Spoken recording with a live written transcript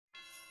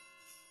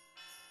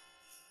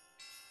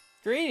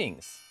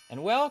Greetings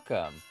and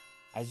welcome.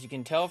 As you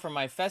can tell from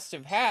my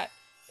festive hat,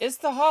 it's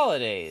the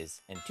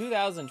holidays, and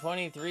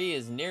 2023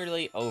 is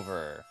nearly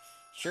over.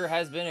 Sure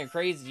has been a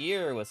crazy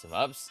year with some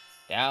ups,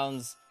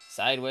 downs,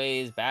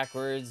 sideways,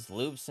 backwards,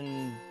 loops,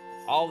 and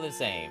all the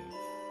same.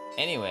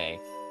 Anyway,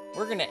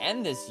 we're gonna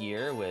end this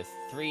year with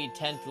 3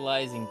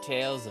 tantalizing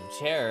tales of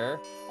terror,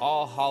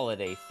 all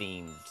holiday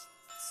themed,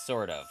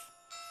 sort of.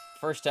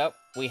 First up,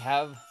 we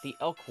have the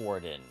Elk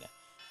Warden.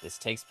 This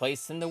takes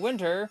place in the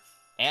winter,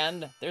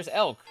 and there's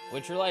elk,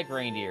 which are like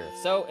reindeer,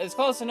 so it's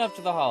close enough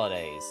to the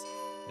holidays.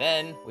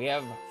 Then we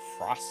have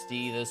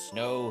Frosty the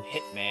Snow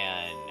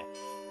Hitman.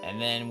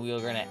 And then we are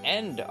gonna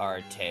end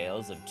our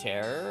tales of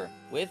terror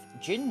with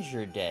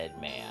Ginger Dead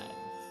Man.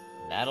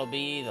 And that'll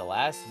be the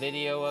last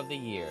video of the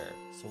year.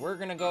 So we're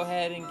gonna go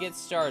ahead and get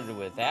started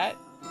with that.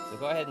 So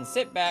go ahead and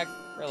sit back,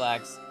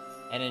 relax,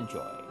 and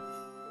enjoy.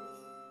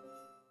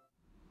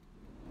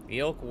 The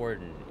Elk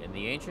Warden. In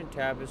the ancient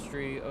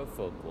tapestry of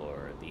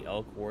folklore, the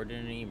Elk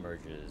Warden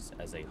emerges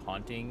as a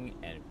haunting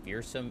and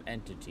fearsome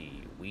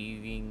entity,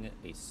 weaving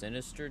a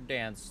sinister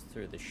dance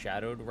through the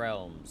shadowed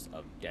realms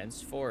of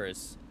dense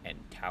forests and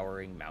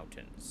towering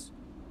mountains.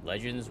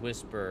 Legends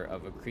whisper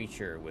of a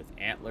creature with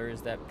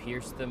antlers that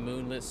pierce the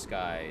moonlit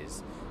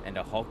skies, and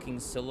a hulking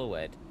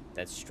silhouette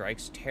that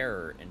strikes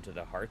terror into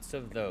the hearts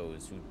of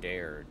those who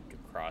dare to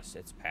cross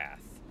its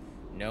path.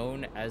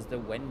 Known as the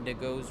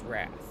Wendigo's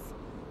Wrath,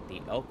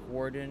 the Elk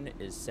Warden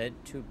is said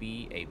to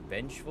be a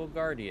vengeful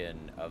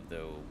guardian of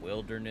the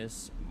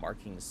wilderness,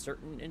 marking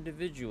certain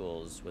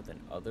individuals with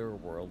an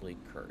otherworldly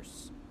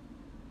curse.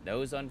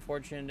 Those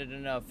unfortunate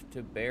enough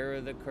to bear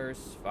the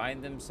curse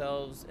find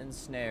themselves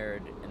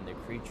ensnared in the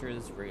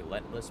creature's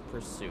relentless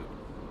pursuit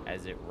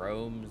as it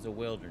roams the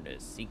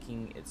wilderness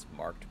seeking its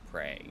marked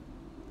prey.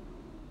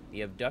 The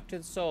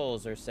abducted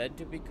souls are said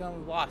to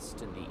become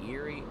lost in the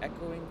eerie,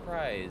 echoing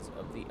cries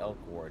of the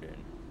Elk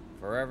Warden,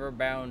 forever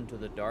bound to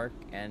the dark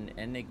and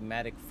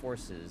enigmatic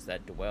forces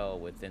that dwell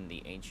within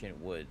the ancient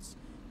woods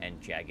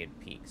and jagged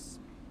peaks.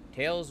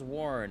 Tales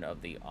warn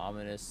of the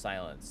ominous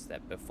silence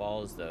that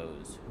befalls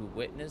those who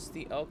witness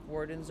the Elk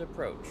Warden's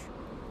approach,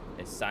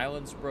 a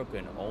silence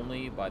broken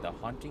only by the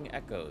haunting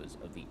echoes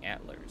of the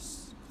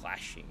antlers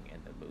clashing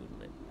in the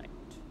moonlit night.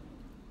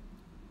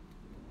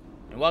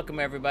 And welcome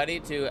everybody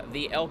to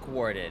the Elk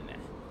Warden.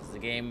 This is a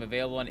game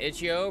available on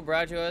itch.io,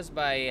 brought to us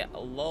by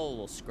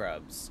LOL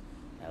Scrubs.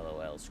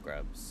 LOL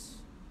Scrubs.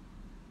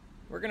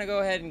 We're gonna go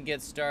ahead and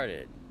get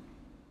started.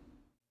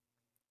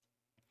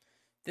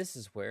 This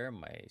is where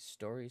my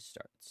story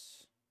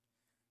starts.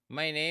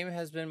 My name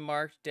has been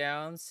marked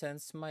down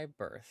since my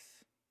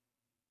birth.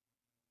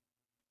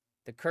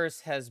 The curse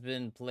has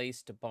been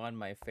placed upon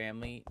my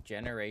family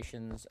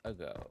generations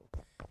ago.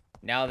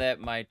 Now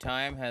that my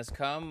time has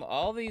come,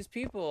 all these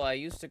people I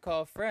used to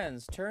call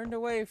friends turned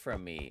away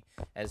from me,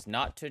 as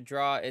not to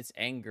draw its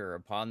anger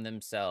upon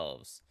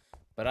themselves.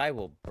 But I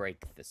will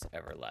break this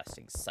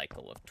everlasting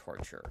cycle of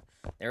torture.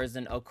 There is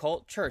an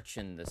occult church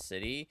in the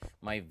city,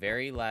 my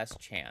very last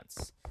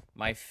chance.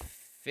 My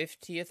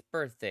 50th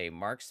birthday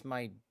marks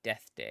my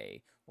death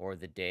day, or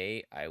the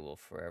day I will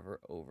forever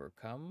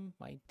overcome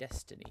my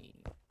destiny.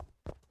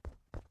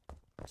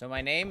 So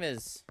my name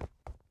is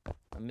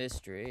a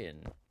mystery,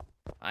 and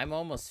I'm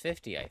almost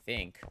 50, I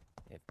think,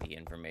 if the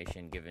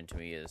information given to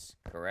me is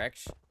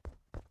correct.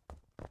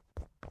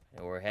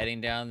 And we're heading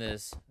down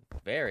this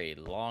very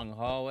long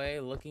hallway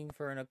looking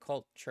for an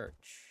occult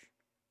church.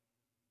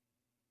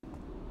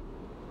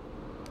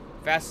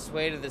 Fastest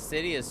way to the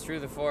city is through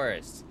the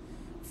forest.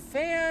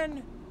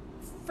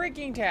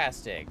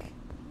 Fan-freaking-tastic.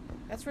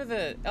 That's where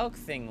the elk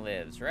thing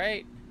lives,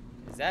 right?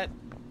 Is that...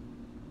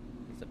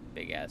 It's a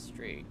big-ass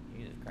street.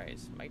 Jesus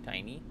Christ. Am I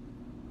tiny?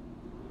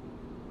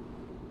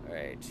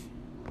 Alright.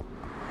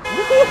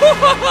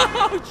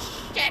 Oh,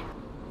 shit!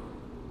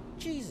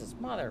 Jesus,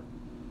 mother.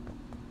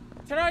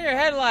 Turn on your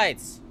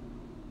headlights!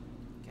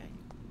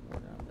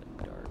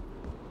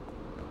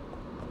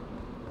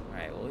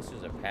 Alright, well, at least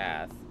there's a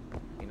path.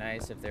 It'd be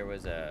nice if there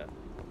was a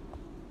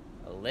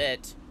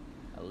lit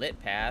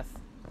path.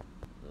 A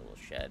little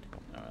shed.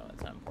 I don't know,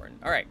 that's not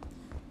important. Alright,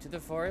 to the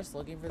forest,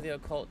 looking for the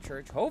occult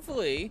church.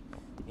 Hopefully,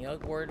 the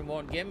Elk Warden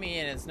won't get me,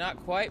 and it's not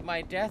quite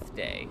my death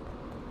day.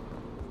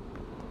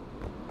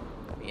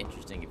 It'd be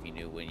interesting if you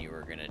knew when you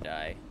were gonna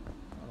die.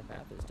 Oh, the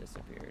path has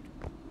disappeared.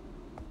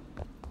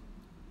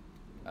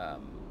 I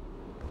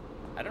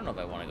don't know if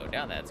I want to go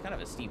down that. It's kind of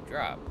a steep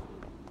drop.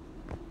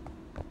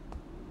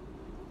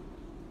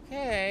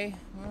 Okay,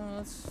 well,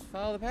 let's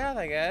follow the path,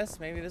 I guess.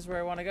 Maybe this is where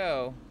I want to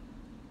go.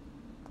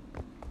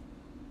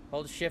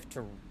 Hold shift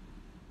to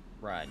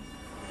run.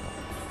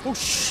 Oh,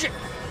 shit!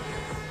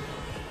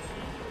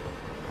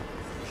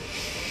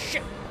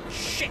 Shit!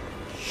 Shit!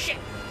 Shit!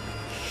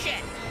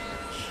 Shit!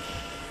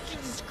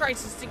 Jesus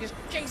Christ, this thing is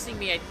chasing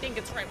me. I think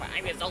it's right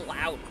behind me. It's so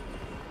loud.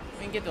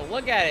 I didn't get to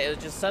look at it. It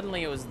was just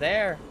suddenly it was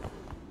there.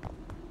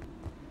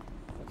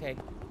 Okay.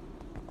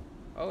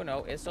 Oh,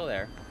 no, it's still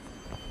there.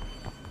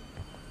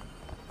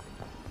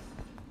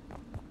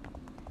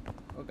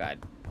 Oh, God.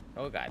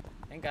 Oh, God.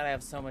 Thank God I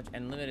have so much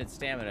unlimited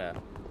stamina.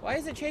 Why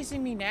is it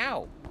chasing me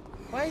now?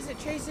 Why is it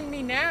chasing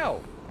me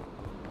now?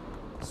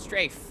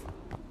 Strafe.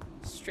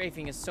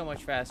 Strafing is so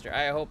much faster.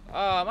 I hope...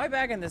 Oh, am I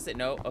back in this?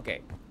 No.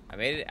 Okay. I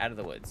made it out of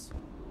the woods.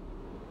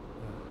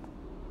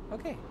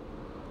 Okay.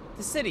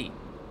 The city.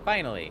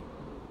 Finally.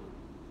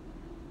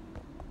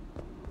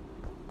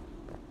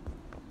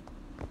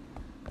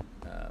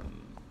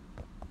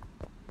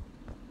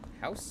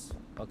 House?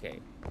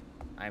 Okay.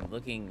 I'm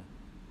looking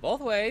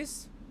both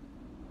ways.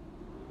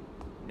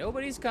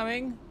 Nobody's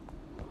coming.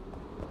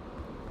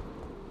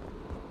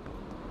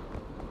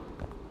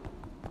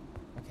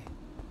 Okay.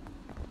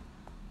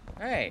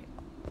 Alright.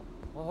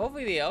 Well,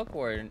 hopefully the elk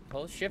warden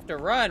will shift to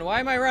run. Why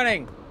am I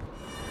running?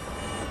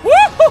 Woo!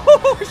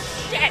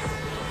 Shit!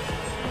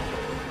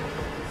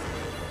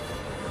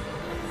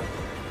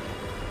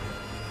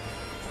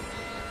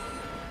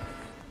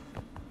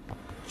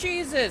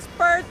 Jesus,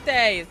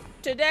 birthday!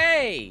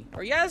 Today!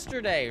 Or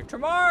yesterday! Or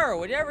tomorrow!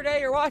 Whatever day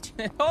you're watching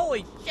it.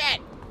 Holy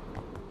shit!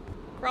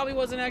 Probably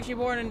wasn't actually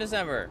born in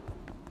December.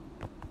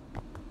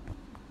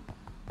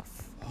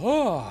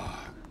 Oh.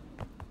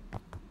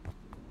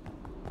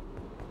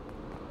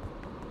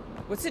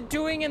 What's it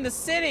doing in the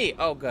city?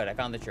 Oh, good. I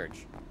found the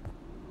church.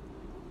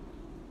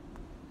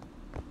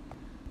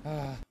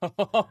 Hi.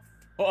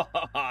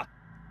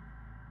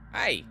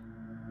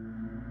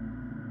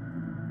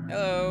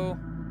 Hello.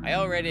 I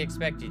already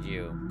expected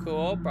you.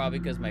 Cool, probably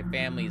because my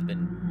family's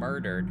been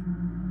murdered.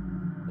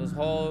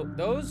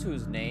 Those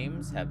whose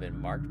names have been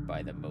marked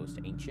by the most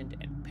ancient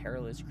and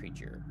perilous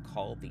creature,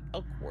 called the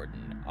Elk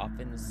Warden,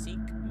 often seek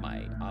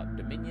my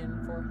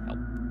dominion for help.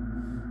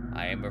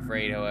 I am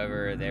afraid,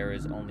 however, there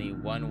is only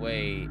one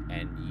way,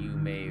 and you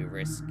may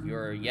risk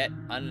your yet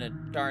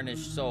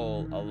untarnished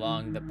soul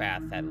along the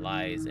path that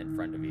lies in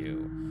front of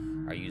you.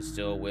 Are you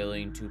still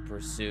willing to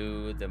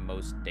pursue the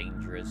most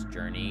dangerous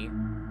journey?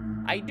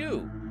 I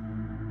do.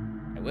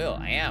 I will.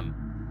 I am.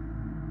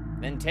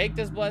 Then take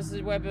this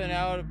blessed weapon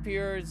out of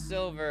pure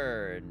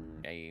silver.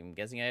 I'm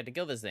guessing I had to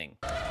kill this thing.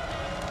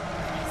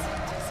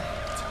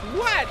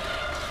 What?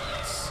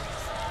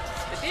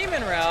 The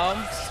demon realm?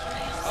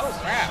 Oh,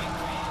 crap.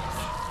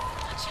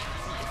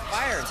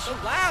 Fire, it's so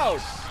loud.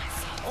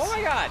 Oh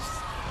my god.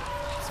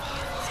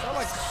 So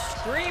much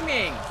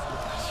screaming.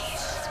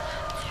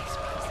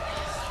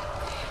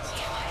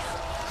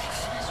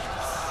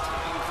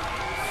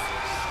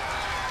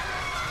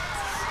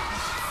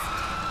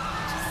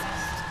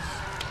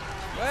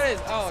 What is,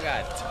 oh my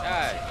god.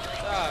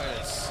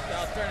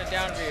 I'll turn it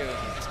down for you. You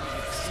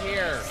can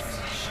hear.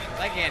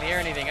 I can't hear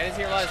anything. I just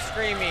hear a lot of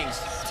screaming.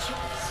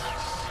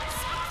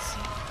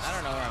 I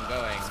don't know where I'm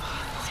going.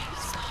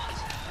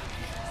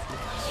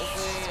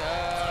 Hopefully,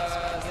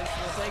 this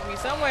will take me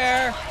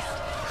somewhere.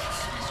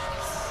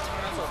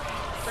 Not so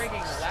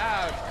freaking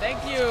loud.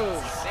 Thank you.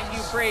 Thank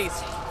you,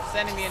 priest.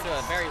 Sending me into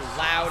a very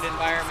loud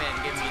environment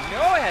and giving me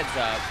no heads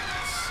up.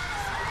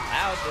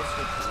 Loud,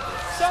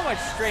 so much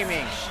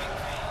screaming.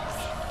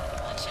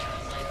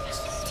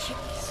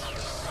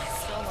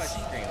 So much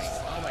screaming.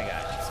 Oh my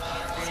god.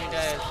 Screaming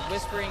does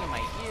whispering in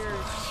my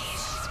ears.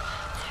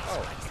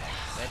 Oh,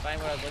 did I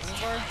find what I was looking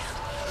for?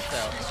 So.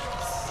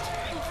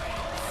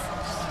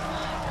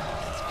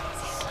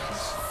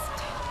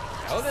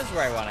 Oh, this is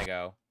where I want to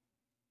go.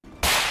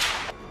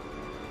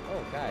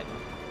 Oh, God.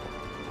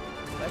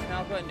 Left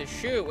mouse button to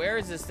shoot. Where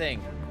is this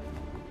thing?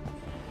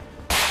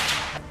 I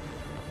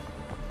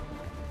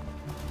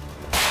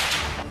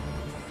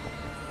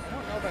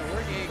don't know if I'm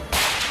working.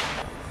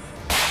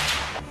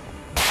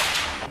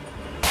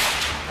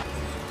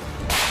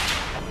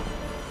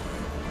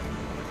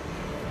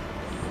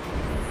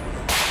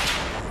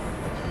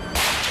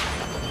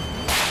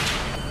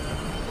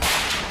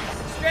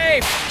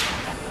 Strafe!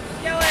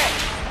 Kill it!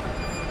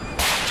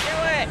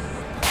 Kill it!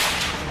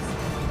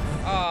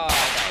 Oh, I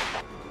died.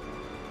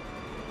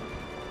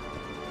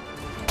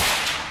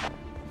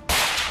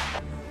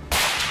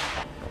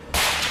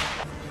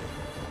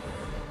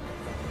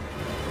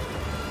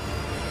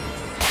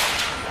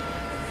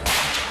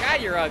 God,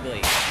 you're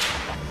ugly.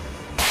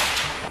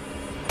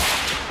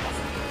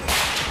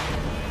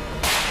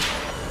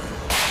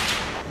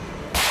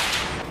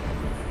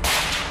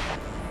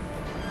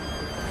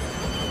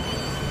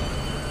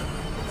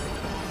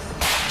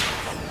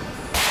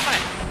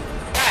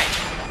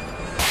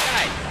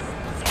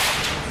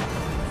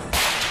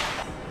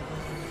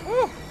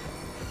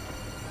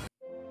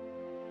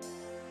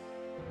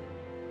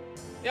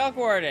 The Elk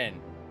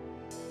Warden.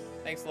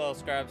 Thanks, little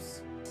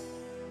scrubs.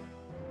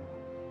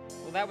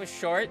 Well, that was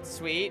short,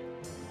 sweet,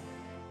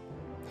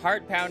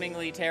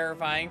 heart-poundingly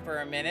terrifying for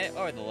a minute.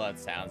 Oh, the loud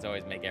sounds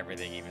always make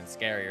everything even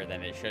scarier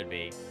than it should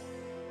be.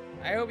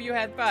 I hope you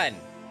had fun.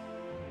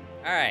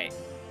 All right,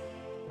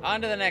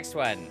 on to the next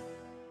one.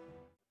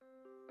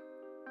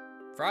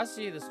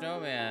 Frosty the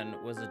Snowman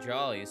was a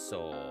jolly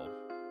soul,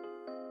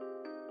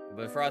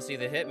 but Frosty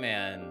the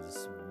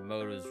Hitman's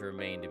motives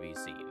remain to be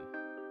seen.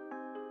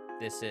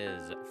 This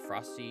is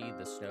Frosty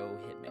the Snow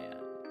Hitman.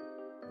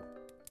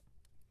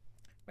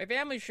 My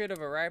family should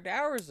have arrived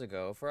hours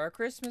ago for our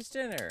Christmas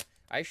dinner.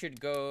 I should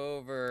go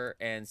over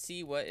and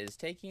see what is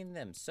taking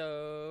them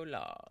so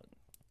long.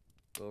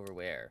 Go over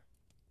where?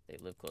 They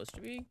live close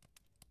to me?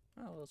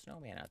 Oh, a little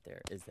snowman out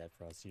there. Is that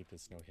Frosty the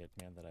Snow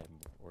Hitman that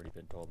I've already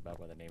been told about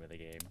by the name of the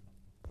game?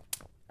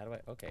 How do I...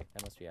 Okay,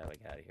 that must be how I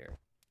get out of here.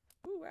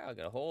 Ooh, wow, I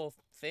got a whole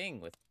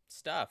thing with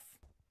stuff.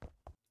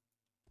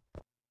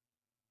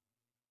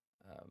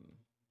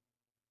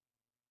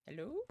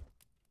 Hello?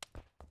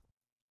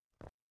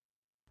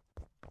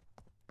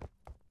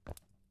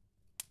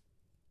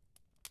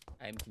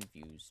 I'm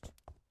confused.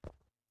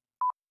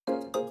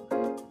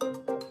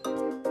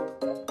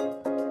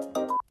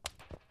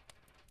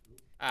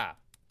 Ah,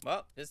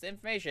 well, this is the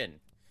information.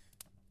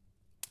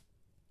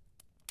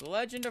 The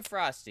legend of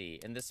Frosty.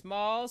 In the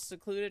small,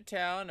 secluded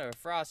town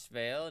of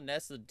Frostvale,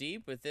 nestled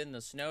deep within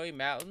the snowy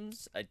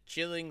mountains, a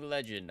chilling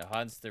legend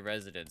haunts the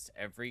residents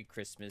every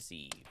Christmas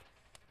Eve.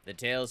 The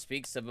tale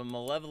speaks of a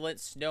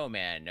malevolent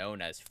snowman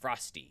known as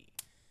Frosty,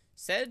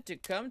 said to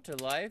come to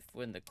life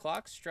when the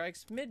clock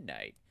strikes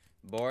midnight,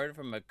 born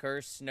from a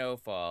cursed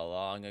snowfall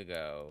long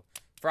ago.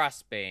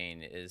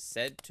 Frostbane is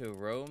said to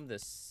roam the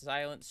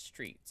silent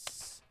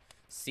streets,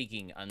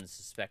 seeking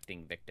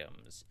unsuspecting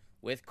victims.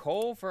 With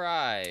coal for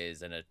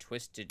eyes and a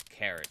twisted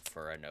carrot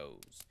for a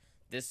nose,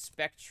 this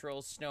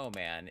spectral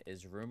snowman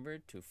is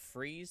rumored to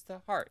freeze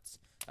the hearts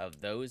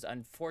of those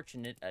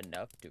unfortunate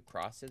enough to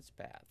cross its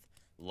path.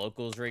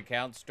 Locals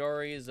recount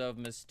stories of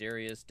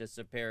mysterious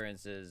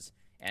disappearances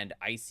and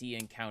icy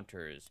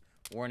encounters,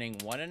 warning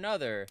one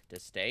another to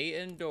stay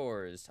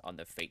indoors on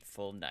the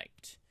fateful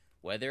night.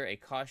 Whether a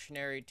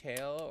cautionary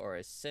tale or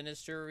a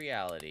sinister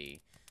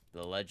reality,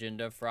 the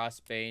legend of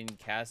Frostbane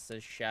casts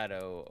a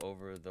shadow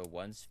over the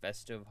once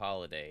festive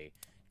holiday,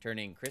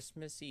 turning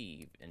Christmas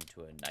Eve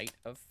into a night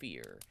of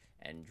fear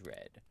and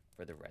dread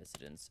for the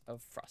residents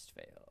of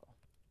Frostvale.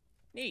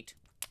 Neat.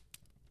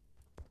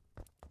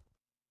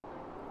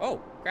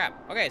 Oh,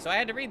 crap. Okay, so I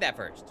had to read that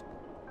first.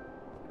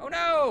 Oh,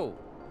 no!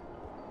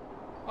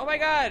 Oh, my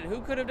God. Who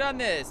could have done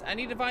this? I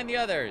need to find the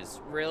others.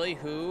 Really?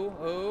 Who?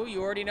 Who?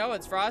 You already know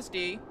it's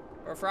Frosty.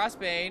 Or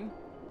Frostbane.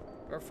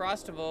 Or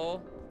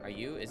Frostival. Are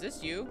you? Is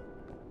this you?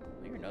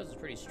 Well, your nose is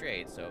pretty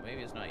straight, so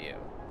maybe it's not you.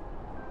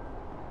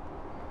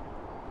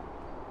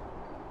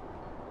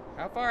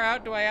 How far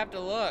out do I have to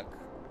look?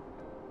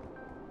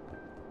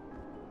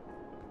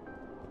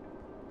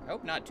 I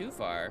hope not too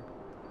far.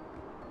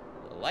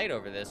 A light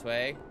over this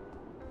way.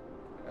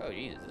 Oh,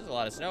 Jesus, there's a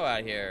lot of snow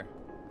out here.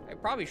 I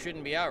probably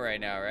shouldn't be out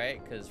right now,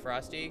 right? Because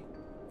Frosty's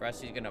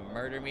gonna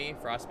murder me,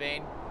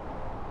 Frostbane.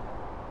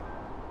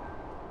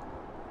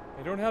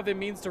 I don't have the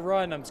means to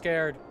run, I'm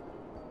scared.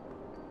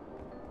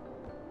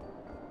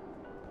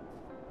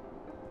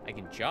 I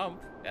can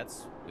jump,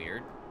 that's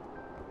weird.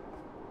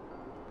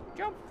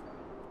 Jump.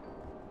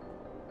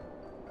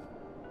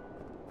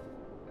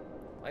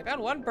 I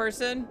found one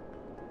person.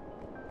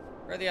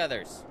 Where are the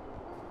others?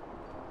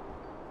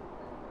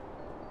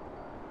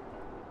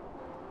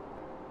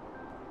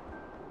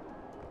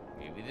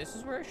 Maybe this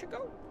is where I should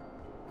go.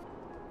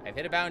 I've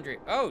hit a boundary.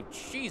 Oh,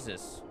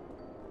 Jesus.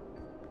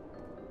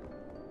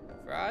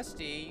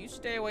 Frosty, you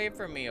stay away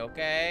from me,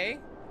 okay?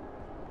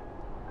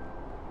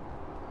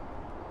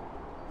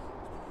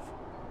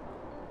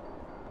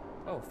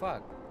 Oh,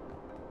 fuck.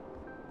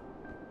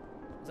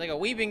 It's like a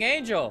weeping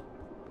angel.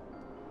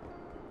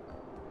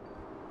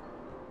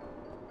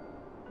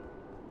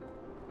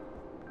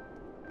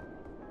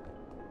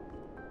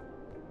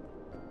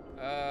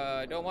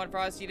 I don't want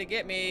Frosty to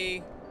get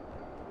me.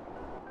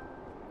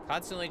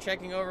 Constantly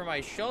checking over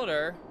my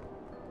shoulder.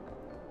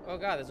 Oh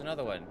God, there's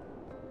another one.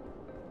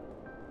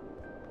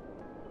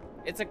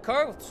 It's a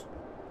cult.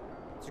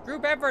 It's a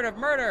group effort of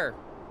murder.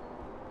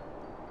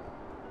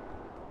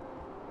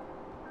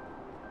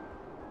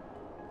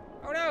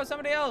 Oh no,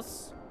 somebody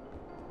else.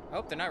 I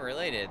hope they're not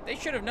related. They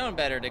should have known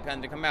better to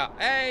come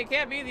out. Hey,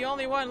 can't be the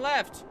only one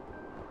left.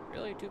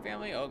 Really, two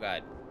family? Oh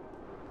God.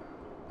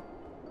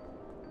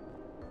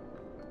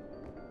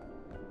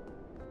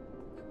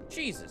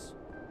 Jesus.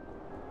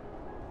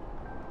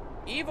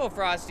 Evil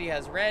Frosty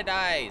has red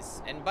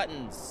eyes and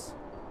buttons.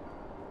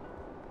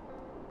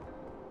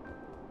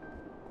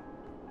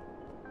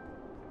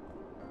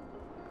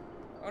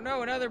 Oh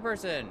no, another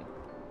person.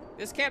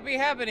 This can't be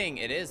happening.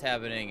 It is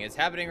happening. It's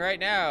happening right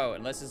now.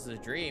 Unless this is a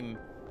dream.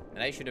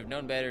 And I should have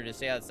known better to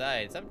stay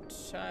outside.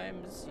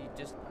 Sometimes you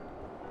just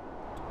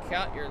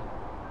count your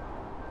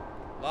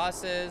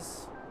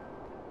losses.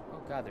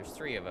 Oh God, there's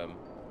 3 of them.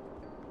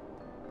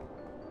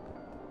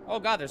 Oh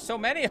God, there's so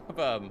many of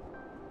them.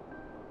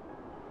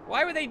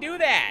 Why would they do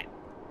that?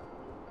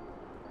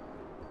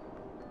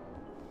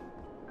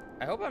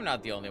 I hope I'm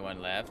not the only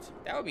one left.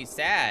 That would be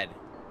sad.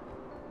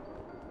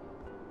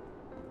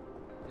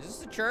 Is this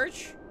the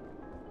church?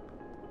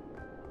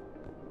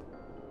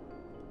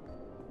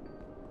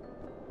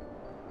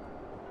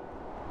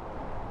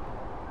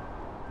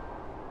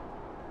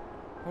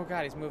 Oh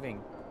God, he's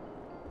moving.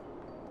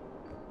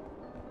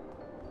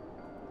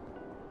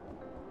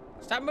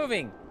 Stop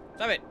moving.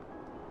 Stop it.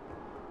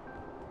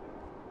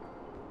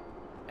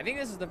 I think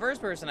this is the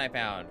first person I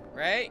found,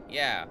 right?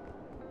 Yeah.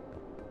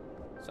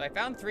 So I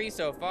found 3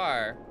 so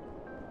far.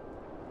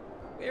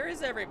 Where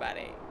is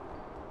everybody?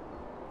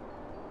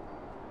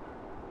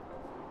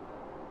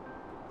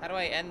 How do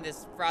I end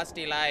this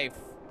frosty life?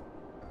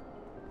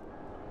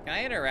 Can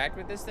I interact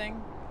with this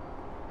thing?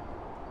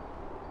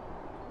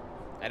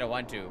 I don't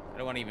want to. I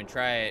don't want to even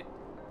try it.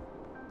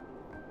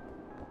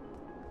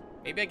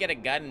 Maybe I get a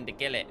gun to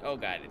kill it. Oh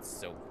god, it's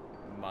so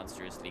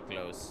monstrously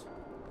close.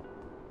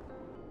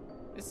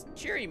 This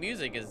cheery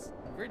music is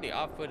really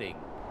off-putting.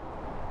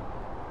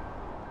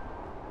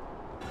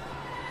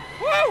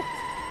 Woo!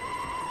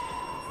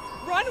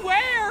 Run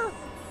where?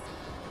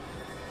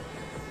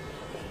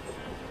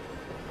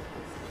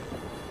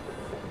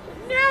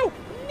 No!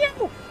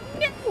 No!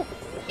 No!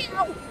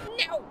 No!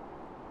 No!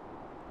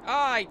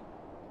 I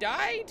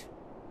died?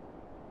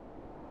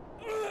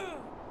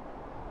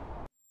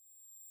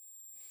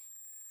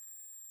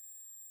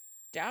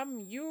 Damn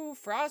you,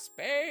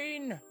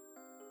 Frostbane!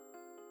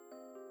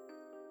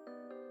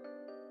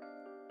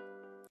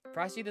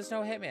 Frosty the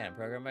Snow Hitman,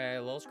 programmed by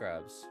Lil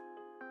Scrubs.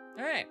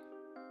 Alright.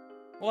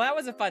 Well, that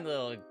was a fun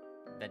little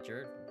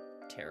adventure.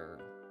 Terror.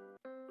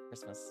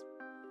 Christmas.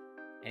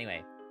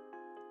 Anyway.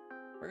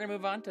 We're gonna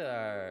move on to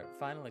our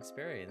final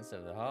experience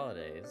of the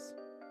holidays.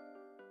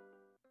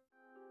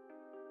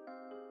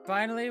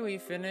 Finally, we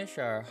finish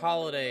our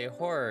holiday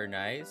horror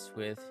nights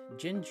with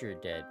Ginger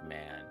Dead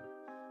Man.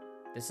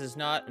 This is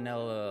not an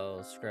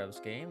LOL Scrubs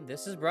game.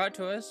 This is brought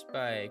to us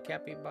by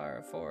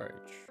Capybara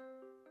Forge.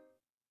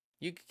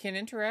 You can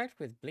interact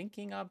with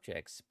blinking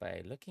objects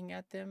by looking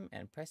at them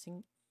and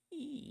pressing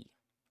E.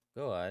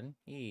 Go on,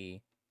 E.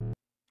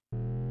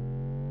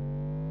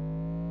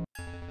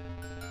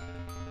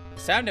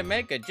 It's time to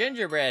make a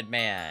gingerbread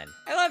man.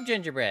 I love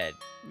gingerbread.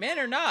 Man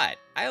or not,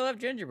 I love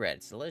gingerbread.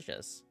 It's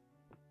delicious.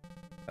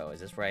 Oh, is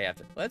this where I have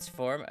to? Let's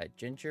form a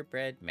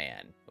gingerbread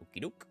man.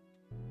 Okie doke.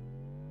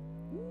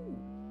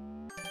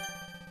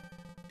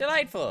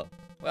 Delightful.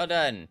 Well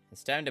done.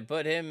 It's time to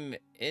put him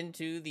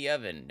into the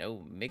oven.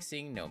 No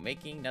mixing, no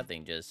making,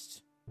 nothing.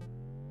 Just...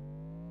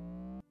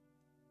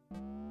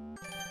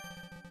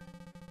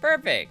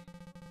 Perfect.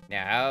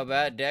 Now how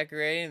about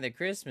decorating the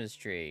Christmas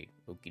tree?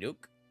 Okie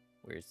doke.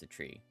 Where's the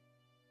tree?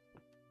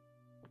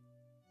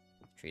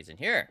 The tree's in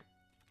here.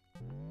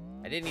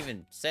 I didn't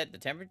even set the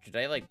temperature.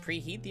 Did I like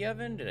preheat the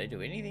oven? Did I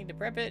do anything to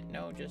prep it?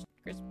 No, just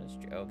Christmas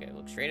tree. Okay,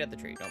 look straight at the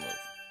tree. Don't move.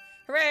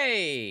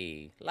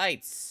 Hooray!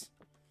 Lights.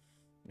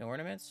 No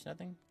ornaments?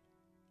 Nothing?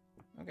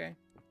 Okay.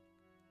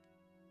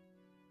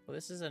 Well,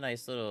 this is a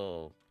nice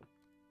little...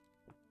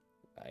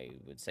 I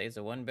would say it's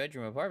a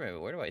 1-bedroom apartment,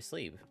 but where do I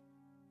sleep?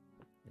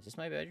 Is this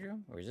my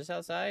bedroom? Or is this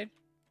outside?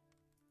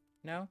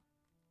 No?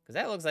 Because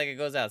that looks like it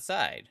goes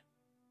outside.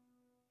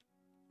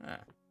 Huh.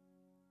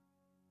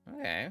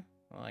 Okay.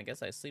 Well, I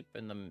guess I sleep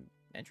in the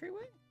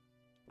entryway?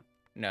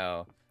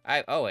 No.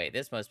 Oh, wait.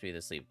 This must be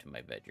the sleep to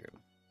my bedroom.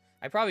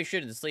 I probably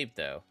shouldn't sleep,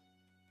 though.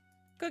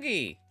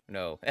 Cookie!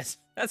 No, that's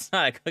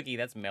not a cookie.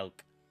 That's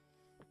milk.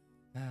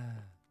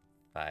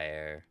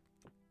 Fire.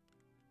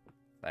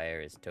 Fire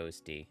is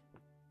toasty.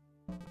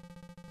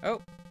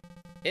 Oh!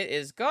 It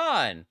is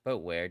gone! But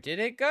where did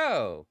it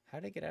go? How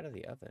did it get out of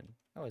the oven?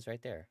 Oh, it's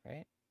right there,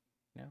 right?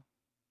 No?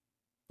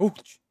 Oh!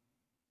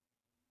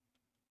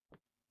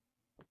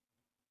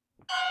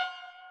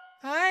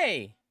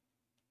 Hi!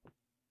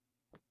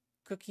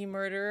 Cookie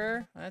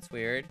murderer? That's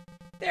weird.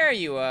 There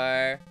you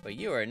are! But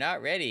you are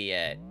not ready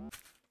yet.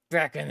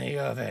 Back in the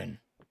oven.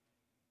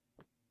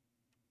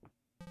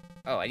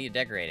 Oh, I need to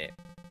decorate it.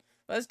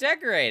 Let's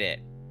decorate it.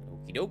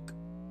 Okie doke.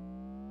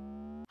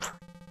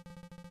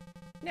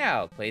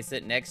 Now, place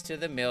it next to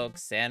the milk.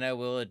 Santa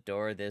will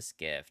adore this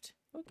gift.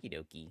 Okie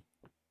dokie.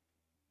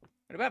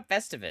 What about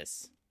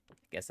Festivus?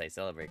 Guess I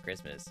celebrate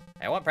Christmas.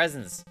 I want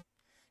presents.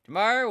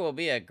 Tomorrow will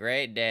be a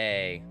great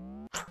day.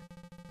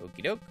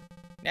 Okie doke.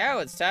 Now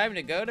it's time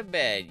to go to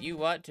bed. You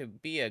want to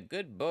be a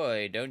good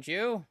boy, don't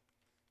you?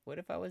 What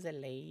if I was a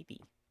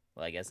lady?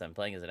 Well, I guess I'm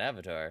playing as an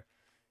avatar.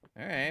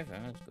 Alright,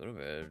 fine, let's go to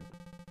bed.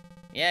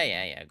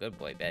 Yeah. Good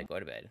boy, bed. Go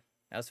to bed.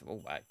 That's, oh,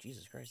 wow.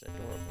 Jesus Christ, that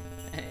door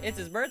open. It's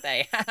his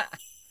birthday.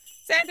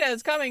 Santa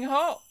is coming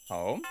home.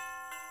 Home?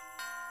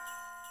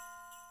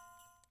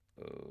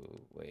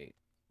 Oh, wait.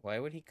 Why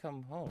would he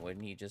come home?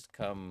 Wouldn't he just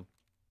come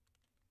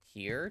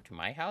here to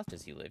my house?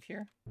 Does he live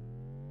here?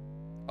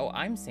 Oh,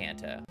 I'm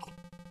Santa.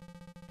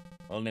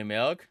 Only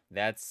milk?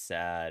 That's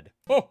sad.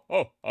 Ho,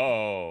 ho,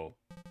 ho.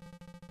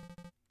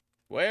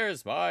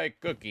 Where's my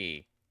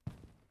cookie?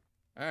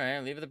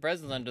 Alright, leave the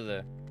presents under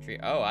the tree.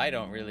 Oh, I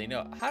don't really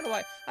know. How do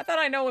I thought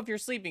I know if you're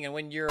sleeping and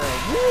when you're...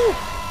 Woo!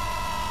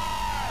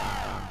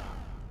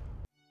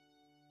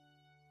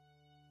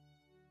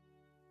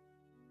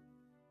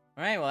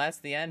 Alright, well, that's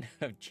the end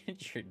of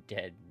Ginger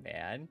Dead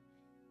Man.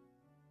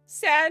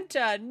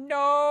 Santa,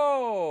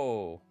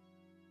 no!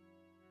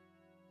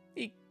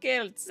 He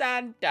killed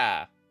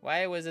Santa.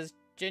 Why was this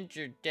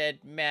Ginger Dead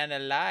Man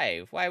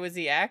alive? Why was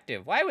he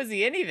active? Why was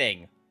he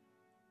anything?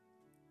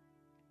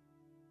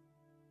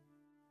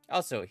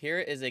 Also, here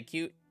is a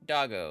cute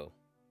doggo.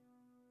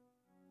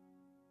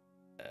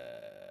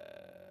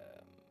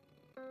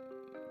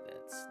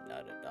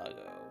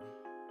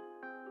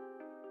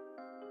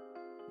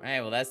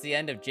 Alright, well that's the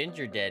end of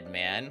Ginger Dead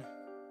Man.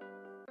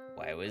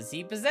 Why was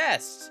he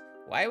possessed?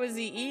 Why was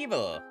he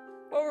evil?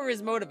 What were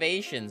his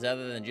motivations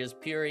other than just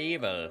pure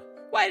evil?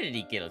 Why did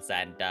he kill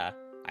Santa?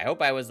 I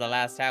hope I was the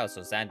last house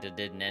so Santa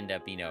didn't end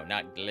up,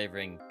 not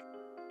delivering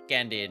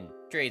candy and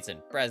treats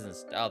and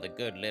presents to all the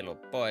good little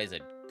boys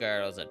and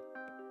girls and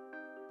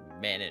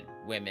men and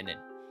women and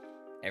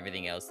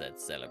everything else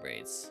that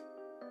celebrates.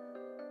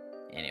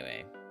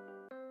 Anyway,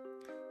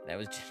 that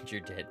was Ginger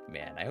Dead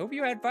Man. I hope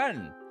you had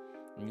fun.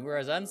 And you were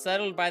as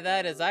unsettled by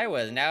that as I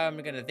was. Now I'm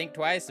gonna think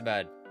twice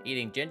about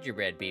eating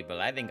gingerbread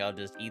people. I think I'll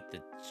just eat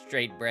the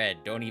straight bread.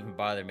 Don't even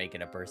bother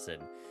making a person.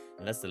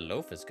 Unless the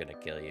loaf is gonna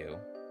kill you.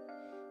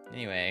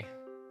 Anyway.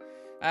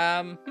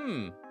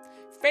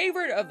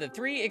 Favorite of the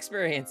 3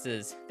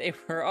 experiences. They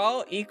were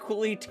all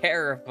equally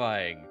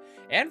terrifying.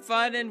 And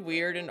fun and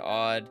weird and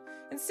odd.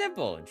 And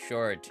simple and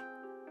short.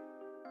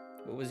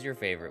 What was your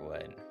favorite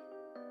one?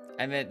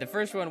 I mean, the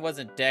first one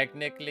wasn't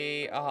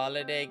technically a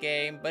holiday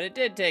game, but it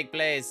did take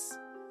place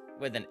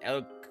with an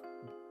elk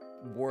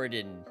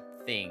warden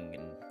thing,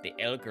 and the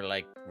elk are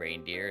like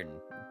reindeer, and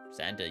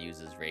Santa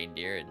uses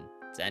reindeer, and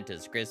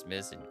Santa's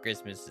Christmas, and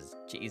Christmas is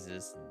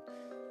Jesus,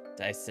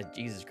 and I said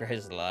Jesus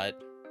Christ a lot,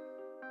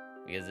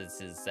 because it's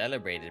his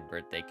celebrated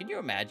birthday. Can you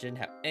imagine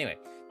how... Anyway,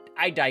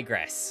 I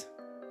digress.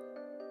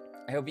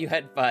 I hope you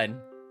had fun.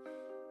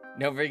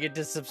 Don't forget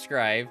to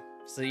subscribe,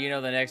 so you know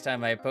the next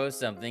time I post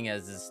something,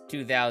 as this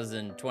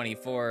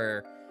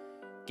 2024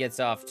 gets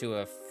off to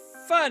a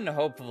fun,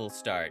 hopeful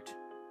start.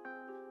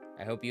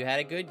 I hope you had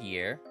a good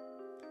year.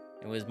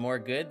 It was more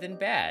good than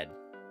bad.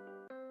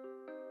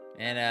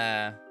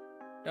 And,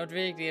 don't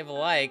forget to give a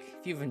like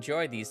if you've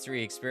enjoyed these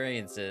 3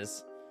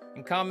 experiences.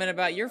 And comment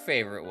about your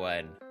favorite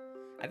one.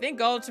 I think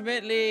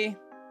ultimately...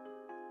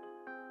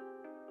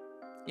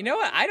 You know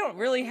what? I don't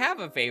really have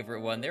a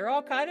favorite one. They're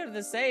all kind of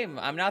the same.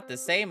 I'm not the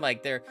same.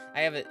 Like,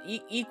 I have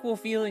equal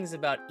feelings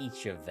about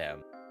each of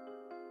them.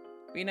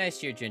 Be nice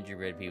to your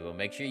gingerbread people.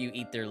 Make sure you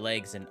eat their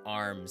legs and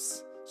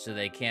arms so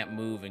they can't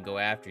move and go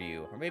after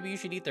you. Or maybe you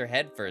should eat their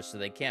head first so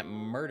they can't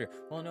murder.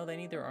 Well, no, they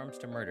need their arms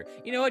to murder.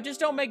 You know what?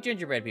 Just don't make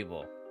gingerbread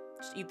people.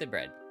 Just eat the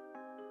bread.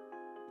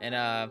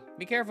 And,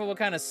 be careful what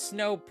kind of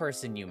snow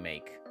person you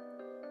make.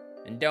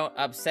 And don't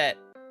upset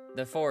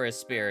the forest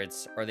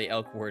spirits or the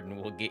elk warden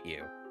will get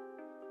you.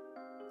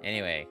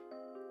 Anyway,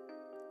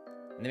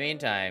 in the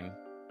meantime,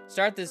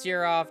 start this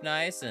year off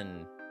nice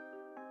and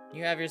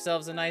you have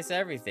yourselves a nice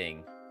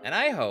everything. And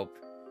I hope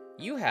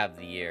you have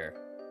the year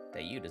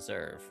that you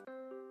deserve.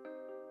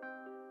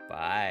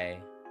 Bye.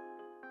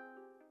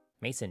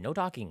 Mason, no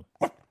talking.